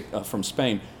mystic from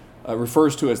Spain,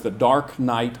 refers to as the dark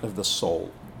night of the soul.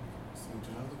 St.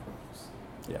 John the Cross.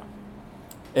 Yeah.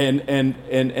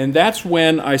 And that's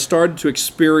when I started to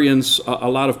experience a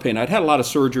lot of pain. I'd had a lot of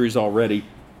surgeries already,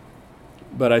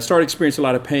 but I started experiencing a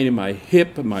lot of pain in my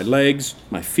hip, my legs,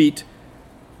 my feet.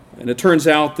 And it turns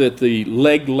out that the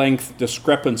leg length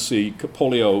discrepancy,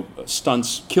 polio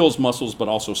stunts, kills muscles but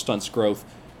also stunts growth.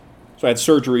 So I had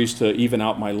surgeries to even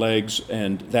out my legs,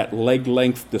 and that leg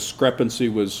length discrepancy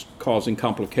was causing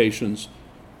complications.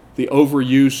 The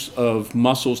overuse of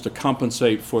muscles to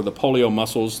compensate for the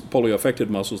polio-affected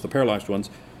muscles, the paralyzed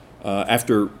ones,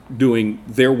 after doing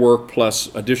their work plus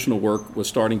additional work, was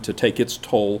starting to take its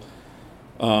toll.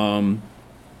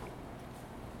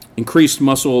 increased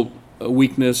muscle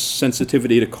weakness,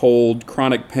 sensitivity to cold,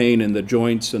 chronic pain in the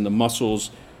joints and the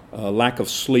muscles, lack of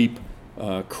sleep,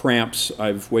 cramps.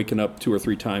 I've waken up 2 or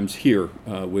 3 times here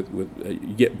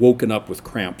you get woken up with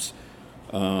cramps.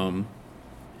 And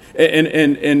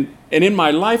in my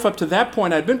life up to that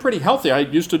point, I'd been pretty healthy. I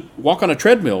used to walk on a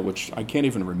treadmill, which I can't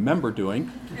even remember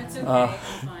doing. That's okay.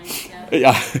 It's fine.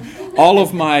 Yeah.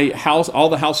 All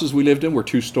the houses we lived in were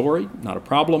 2-story, not a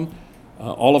problem.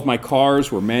 All of my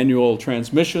cars were manual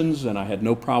transmissions, and I had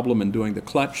no problem in doing the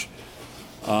clutch.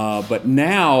 But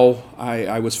now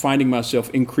I was finding myself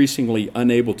increasingly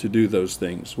unable to do those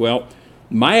things. Well,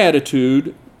 my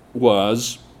attitude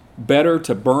was better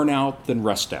to burn out than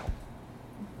rest out.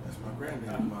 That's my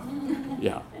granddad's motto.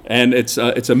 Yeah, and it's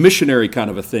a missionary kind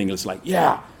of a thing. It's like,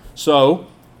 yeah. So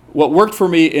what worked for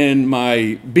me in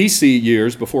my BC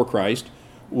years before Christ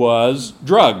was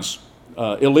drugs,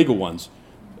 illegal ones.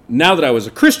 Now that I was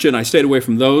a Christian, I stayed away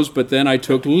from those, but then I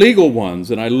took legal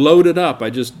ones and I loaded up. I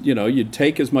just, you'd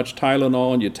take as much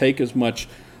Tylenol and you take as much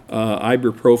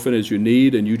ibuprofen as you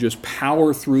need, and you just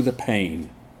power through the pain.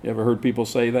 You ever heard people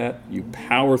say that? You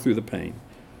power through the pain.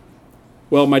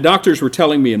 Well, my doctors were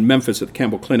telling me in Memphis at the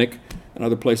Campbell Clinic and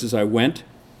other places I went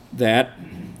that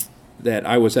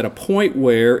I was at a point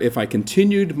where if I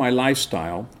continued my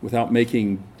lifestyle without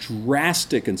making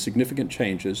drastic and significant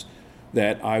changes,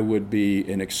 that I would be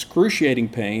in excruciating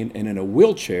pain and in a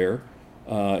wheelchair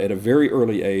at a very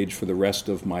early age for the rest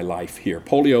of my life here.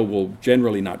 Polio will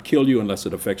generally not kill you unless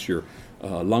it affects your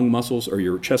lung muscles or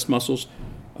your chest muscles,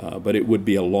 but it would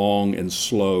be a long and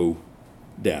slow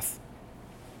death.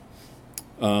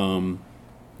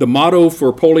 The motto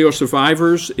for polio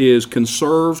survivors is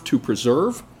conserve to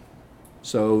preserve.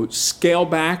 So scale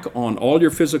back on all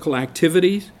your physical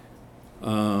activities.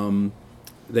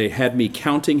 They had me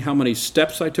counting how many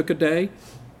steps I took a day.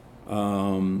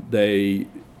 They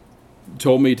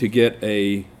told me to get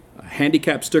a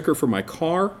handicap sticker for my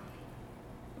car.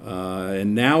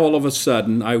 And now all of a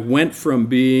sudden, I went from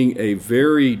being a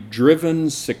very driven,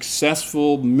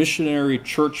 successful missionary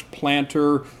church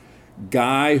planter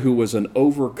guy who was an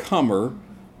overcomer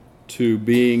to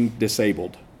being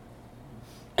disabled.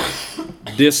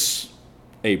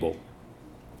 Disable.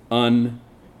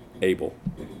 Unable.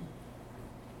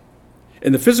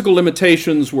 And the physical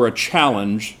limitations were a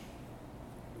challenge,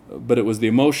 but it was the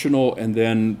emotional and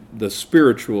then the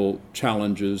spiritual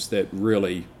challenges that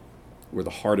really were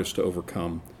the hardest to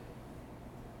overcome.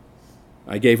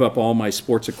 I gave up all my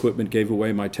sports equipment, gave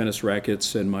away my tennis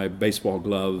rackets and my baseball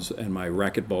gloves and my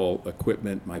racquetball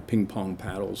equipment, my ping pong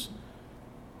paddles.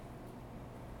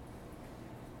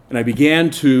 And I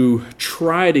began to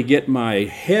try to get my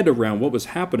head around what was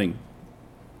happening.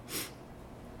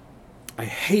 I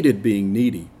hated being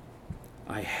needy.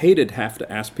 I hated having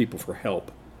to ask people for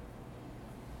help.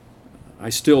 I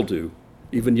still do.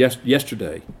 Even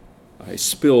yesterday, I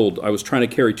was trying to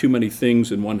carry too many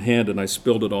things in one hand and I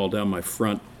spilled it all down my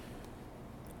front.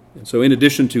 And so in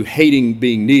addition to hating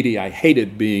being needy, I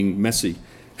hated being messy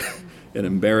and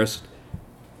embarrassed.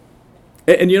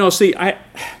 And see, I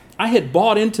had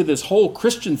bought into this whole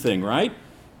Christian thing, right?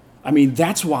 I mean,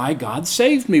 that's why God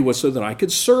saved me, was so that I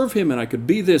could serve him and I could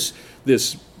be this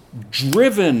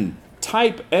driven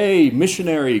type A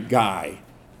missionary guy.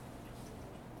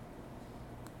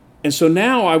 And so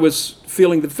now I was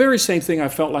feeling the very same thing I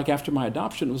felt like after my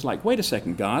adoption. It was like, wait a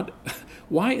second, God,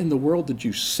 why in the world did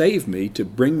you save me to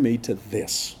bring me to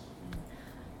this?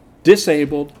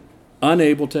 Disabled,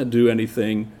 unable to do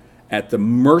anything, at the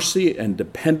mercy and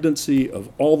dependency of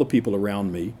all the people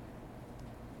around me,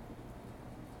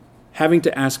 having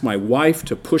to ask my wife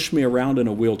to push me around in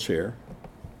a wheelchair,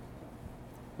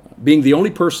 being the only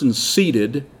person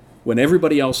seated when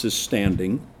everybody else is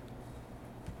standing.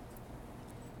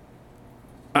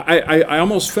 I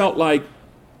almost felt like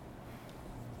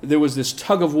there was this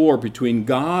tug of war between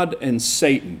God and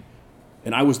Satan,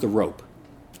 and I was the rope.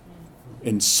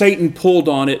 And Satan pulled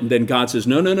on it, and then God says,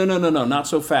 no, not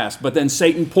so fast. But then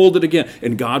Satan pulled it again,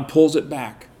 and God pulls it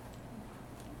back.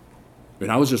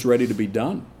 And I was just ready to be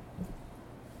done.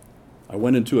 I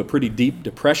went into a pretty deep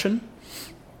depression,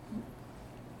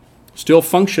 still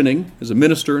functioning as a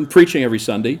minister and preaching every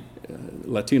Sunday,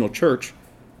 Latino church.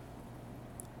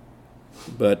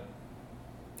 But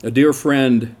a dear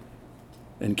friend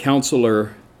and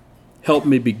counselor helped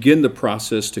me begin the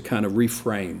process to kind of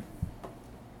reframe.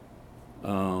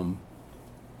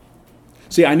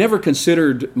 See, I never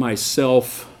considered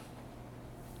myself,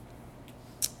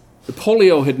 the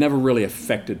polio had never really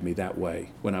affected me that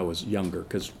way when I was younger,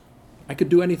 because I could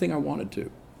do anything I wanted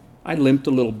to. I limped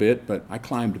a little bit, but I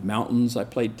climbed mountains, I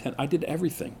played tennis, I did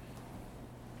everything.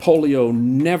 Polio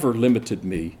never limited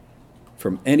me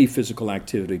from any physical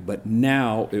activity, but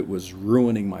now it was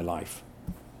ruining my life.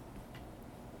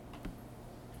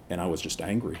 And I was just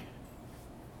angry.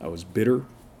 I was bitter.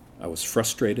 I was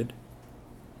frustrated.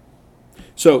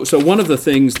 So one of the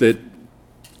things that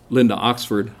Linda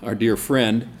Oxford, our dear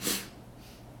friend,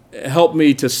 helped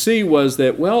me to see was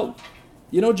that, well,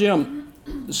 you know, Jim,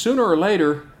 sooner or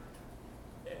later,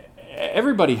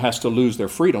 everybody has to lose their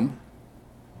freedom.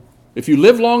 If you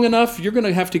live long enough, you're going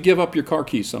to have to give up your car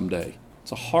keys someday.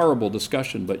 It's a horrible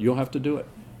discussion, but you'll have to do it.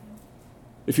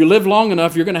 If you live long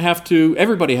enough, you're going to have to,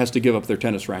 everybody has to give up their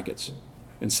tennis rackets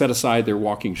and set aside their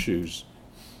walking shoes.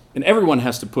 And everyone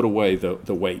has to put away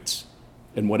the weights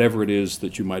and whatever it is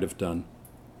that you might have done.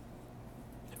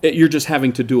 You're just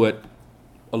having to do it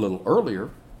a little earlier.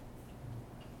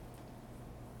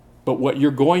 But what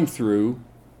you're going through,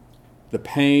 the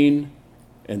pain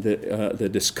and the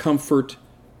discomfort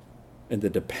and the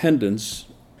dependence,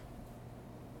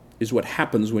 is what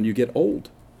happens when you get old.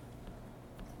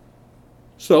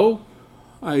 So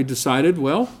I decided,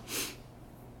 well,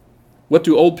 what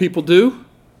do old people do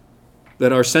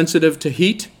that are sensitive to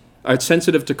heat, are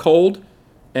sensitive to cold,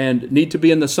 and need to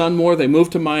be in the sun more? They move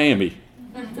to Miami.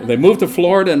 They move to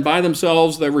Florida and buy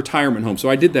themselves their retirement home. So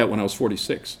I did that when I was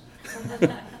 46.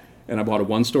 And I bought a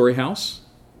one-story house,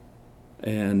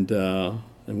 and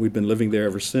we've been living there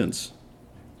ever since.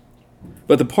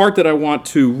 But the part that I want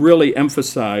to really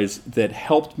emphasize that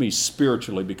helped me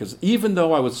spiritually, because even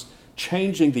though I was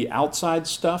changing the outside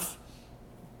stuff,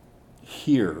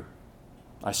 here,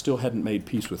 I still hadn't made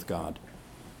peace with God.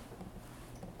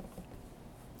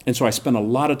 And so I spent a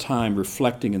lot of time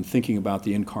reflecting and thinking about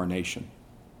the incarnation.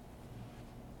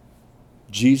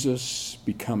 Jesus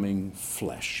becoming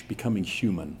flesh, becoming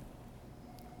human.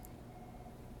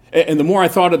 And the more I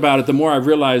thought about it, the more I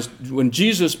realized when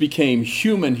Jesus became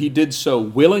human, he did so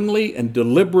willingly and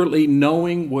deliberately,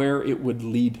 knowing where it would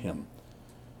lead him.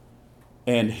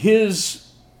 And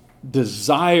his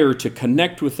desire to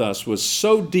connect with us was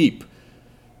so deep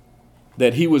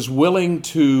that he was willing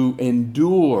to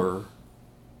endure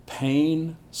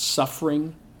pain,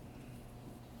 suffering,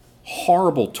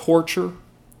 horrible torture,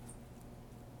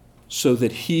 so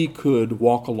that he could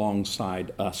walk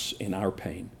alongside us in our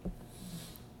pain.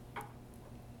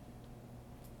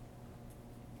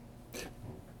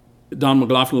 Don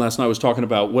McLaughlin last night was talking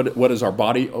about what is our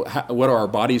body, what are our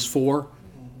bodies for?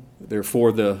 They're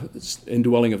for the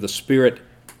indwelling of the Spirit.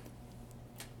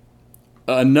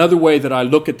 Another way that I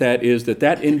look at that is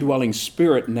that indwelling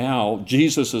Spirit now,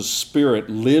 Jesus' Spirit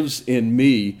lives in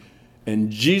me,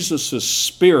 and Jesus'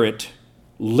 Spirit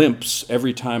limps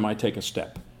every time I take a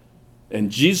step. And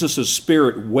Jesus'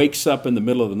 Spirit wakes up in the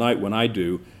middle of the night when I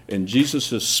do, and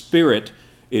Jesus' Spirit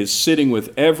is sitting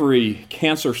with every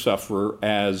cancer sufferer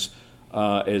as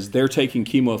they're taking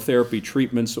chemotherapy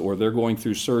treatments or they're going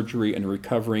through surgery and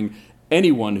recovering.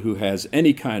 Anyone who has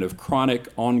any kind of chronic,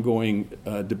 ongoing,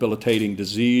 debilitating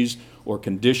disease or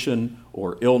condition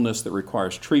or illness that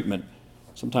requires treatment,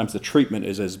 sometimes the treatment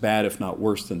is as bad, if not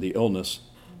worse, than the illness.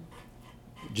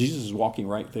 Jesus is walking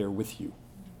right there with you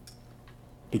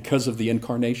because of the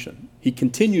incarnation. He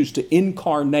continues to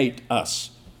incarnate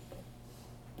us,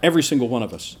 every single one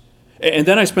of us. And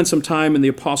then I spent some time in the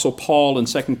Apostle Paul in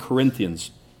 2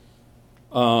 Corinthians.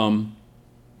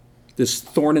 This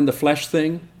thorn in the flesh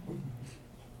thing.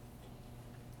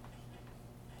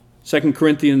 2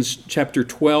 Corinthians chapter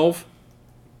 12,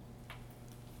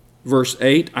 verse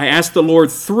 8. I asked the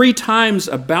Lord 3 times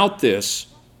about this.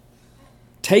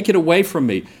 Take it away from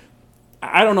me.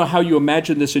 I don't know how you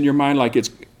imagine this in your mind, like it's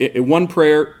one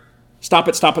prayer, stop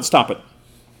it, stop it, stop it.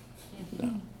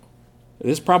 No.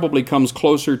 This probably comes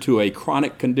closer to a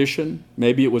chronic condition.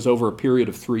 Maybe it was over a period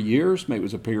of 3 years. Maybe it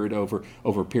was a period over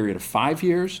a period of 5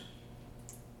 years.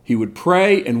 He would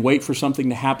pray and wait for something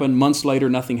to happen. Months later,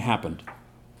 nothing happened.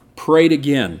 Prayed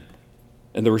again.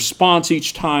 And the response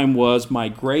each time was, my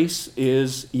grace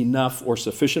is enough or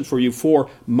sufficient for you, for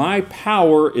my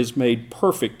power is made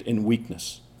perfect in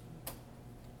weakness.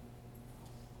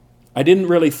 I didn't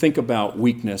really think about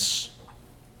weakness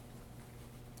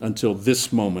until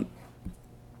this moment.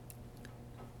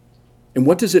 And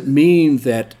what does it mean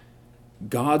that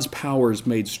God's power is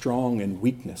made strong in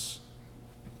weakness?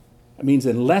 It means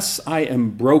unless I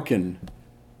am broken,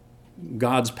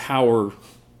 God's power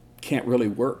can't really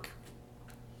work.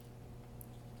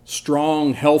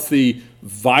 Strong, healthy,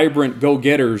 vibrant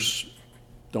go-getters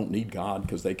don't need God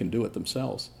because they can do it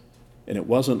themselves. And it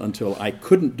wasn't until I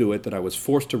couldn't do it that I was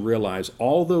forced to realize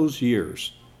all those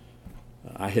years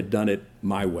I had done it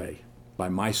my way, by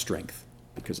my strength,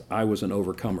 because I was an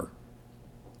overcomer.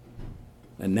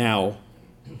 And now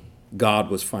God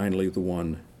was finally the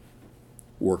one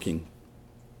working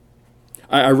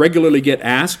I regularly get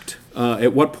asked,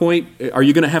 at what point are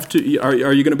you going to have to? Are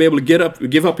you going to be able to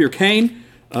give up your cane?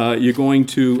 You're going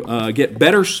to get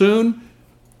better soon.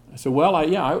 I said, well,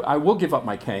 I will give up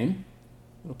my cane.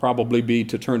 It'll probably be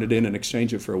to turn it in and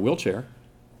exchange it for a wheelchair.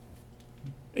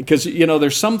 Because,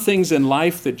 there's some things in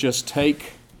life that just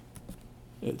take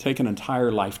an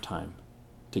entire lifetime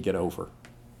to get over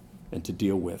and to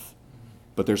deal with.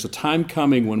 But there's a time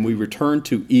coming when we return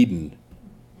to Eden.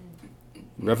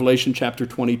 Revelation chapter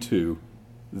 22,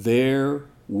 there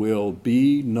will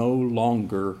be no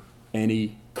longer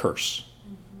any curse.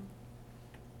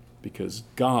 Because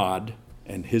God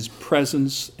and His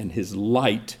presence and His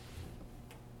light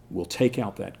will take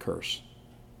out that curse.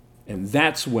 And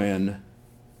that's when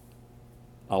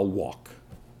I'll walk.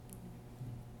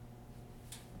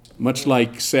 Much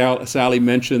like Sally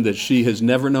mentioned that she has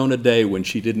never known a day when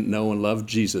she didn't know and love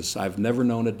Jesus, I've never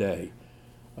known a day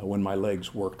when my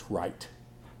legs worked right.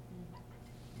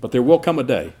 But there will come a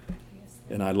day,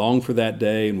 and I long for that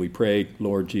day, and we pray,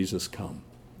 Lord Jesus, come.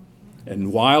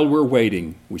 And while we're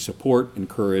waiting, we support,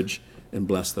 encourage, and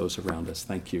bless those around us.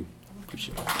 Thank you.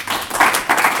 Appreciate it.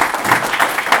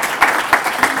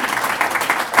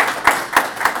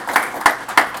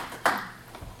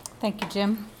 Thank you,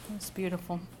 Jim. That was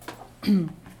beautiful.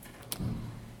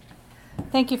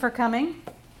 Thank you for coming.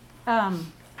 I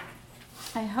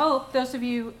hope those of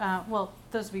you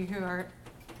who are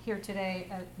here today,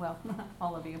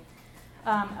 all of you,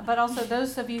 but also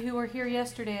those of you who were here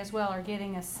yesterday as well are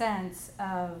getting a sense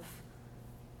of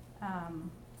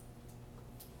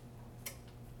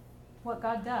what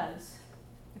God does,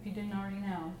 if you didn't already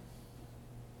know,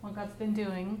 what God's been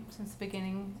doing since the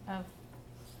beginning of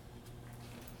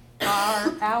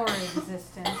our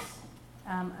existence,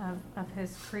 of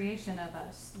His creation of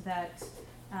us, that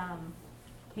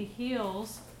He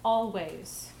heals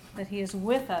always, that He is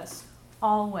with us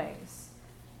always,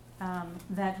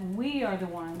 that we are the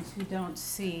ones who don't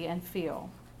see and feel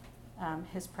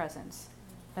His presence,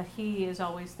 that He is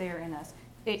always there in us,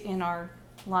 in our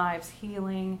lives,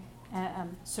 healing,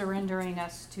 surrendering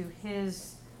us to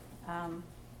His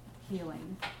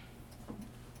healing.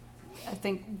 I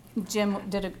think Jim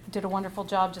did a wonderful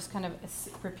job just kind of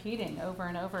repeating over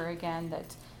and over again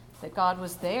that God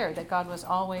was there, that God was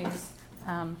always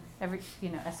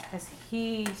as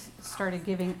He started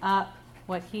giving up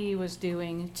what He was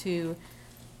doing to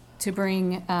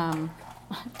bring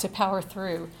to power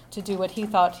through, to do what He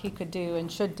thought He could do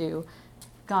and should do,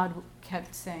 God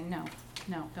kept saying, no,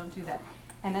 don't do that.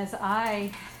 And as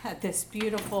I had this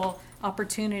beautiful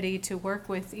opportunity to work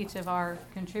with each of our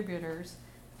contributors,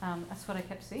 that's what I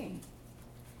kept seeing.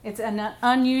 It's an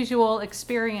unusual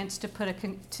experience to put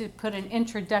an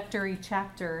introductory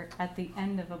chapter at the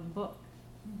end of a book.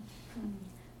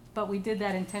 But we did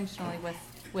that intentionally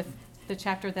with the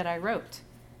chapter that I wrote,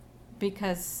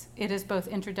 because it is both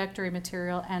introductory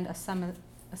material and a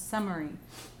summary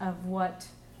of what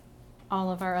all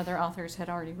of our other authors had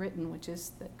already written, which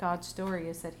is that God's story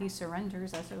is that He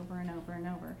surrenders us over and over and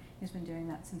over. He's been doing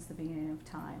that since the beginning of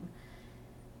time.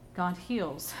 God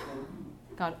heals.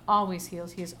 God always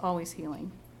heals. He is always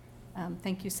healing.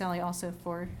 Thank you, Sally, also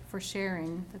for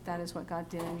sharing that is what God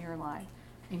did in your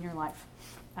life.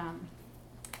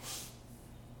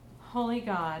 Holy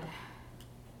God,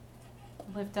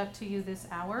 lift up to you this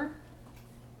hour.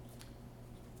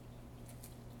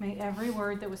 May every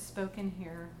word that was spoken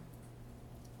here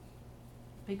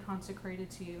be consecrated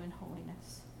to you in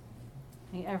holiness.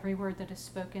 May every word that is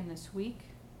spoken this week,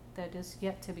 that is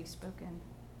yet to be spoken,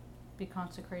 be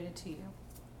consecrated to you.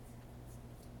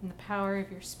 In the power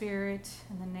of your Spirit,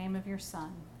 in the name of your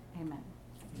Son, amen.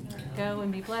 Go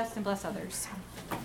and be blessed and bless others.